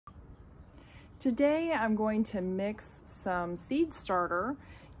Today I'm going to mix some seed starter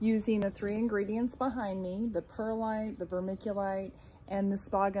using the 3 ingredients behind me, the perlite, the vermiculite, and the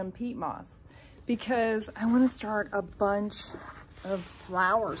sphagnum peat moss, because I want to start a bunch of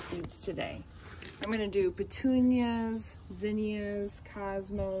flower seeds today. I'm going to do petunias, zinnias,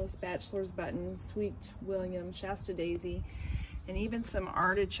 cosmos, bachelor's button, sweet William, Shasta daisy, and even some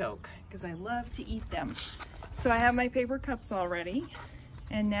artichoke because I love to eat them. So I have my paper cups already.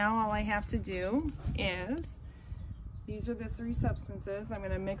 And now all I have to do is, these are the 3 substances. I'm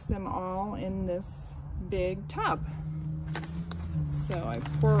going to mix them all in this big tub. So I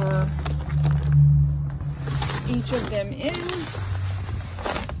pour each of them in,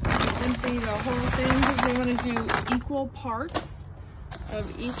 simply the whole thing, because we want to do equal parts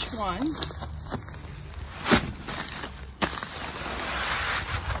of each one.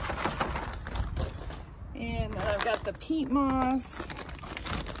 And then I've got the peat moss,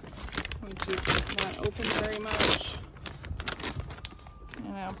 which is not open very much.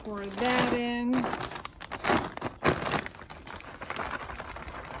 And I'll pour that in.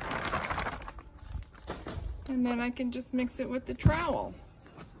 And then I can just mix it with the trowel.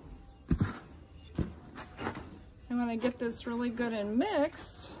 And when I get this really good and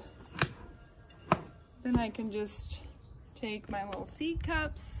mixed, then I can just take my little seed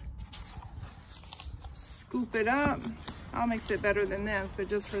cups, scoop it up. I'll mix it better than this, but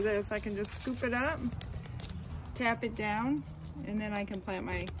just for this, I can just scoop it up, tap it down, and then I can plant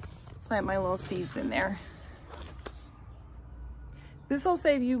my little seeds in there. This will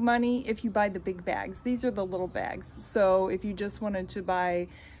save you money if you buy the big bags. These are the little bags. So if you just wanted to buy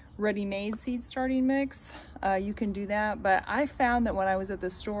ready-made seed starting mix, you can do that. But I found that when I was at the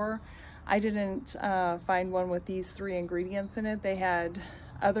store, I didn't find one with these 3 ingredients in it. They had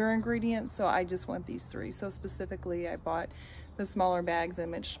other ingredients, so I just want these 3. So specifically, I bought the smaller bags and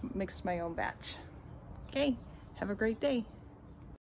mixed my own batch. Okay, have a great day.